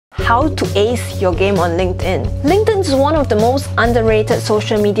how to ace your game on LinkedIn. LinkedIn is one of the most underrated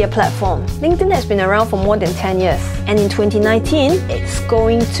social media platforms. LinkedIn has been around for more than 10 years, and in 2019, it's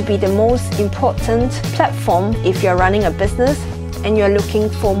going to be the most important platform if you're running a business and you're looking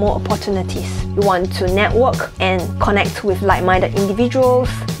for more opportunities. You want to network and connect with like-minded individuals.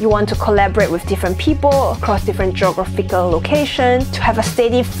 You want to collaborate with different people across different geographical locations to have a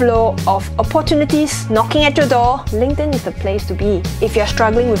steady flow of opportunities knocking at your door. LinkedIn is the place to be. If you're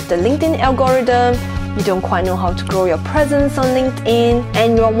struggling with the LinkedIn algorithm, you don't quite know how to grow your presence on LinkedIn,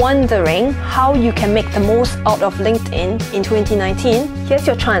 and you're wondering how you can make the most out of LinkedIn in 2019, here's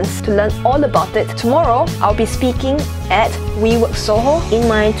your chance to learn all about it. Tomorrow, I'll be speaking at WeWork Soho. In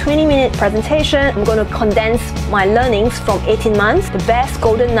my 20-minute presentation, I'm going to condense my learnings from 18 months, the best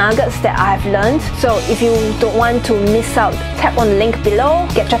golden nuggets that I've learned. So if you don't want to miss out, tap on the link below,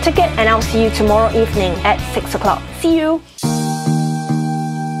 get your ticket, and I'll see you tomorrow evening at 6 o'clock. See you!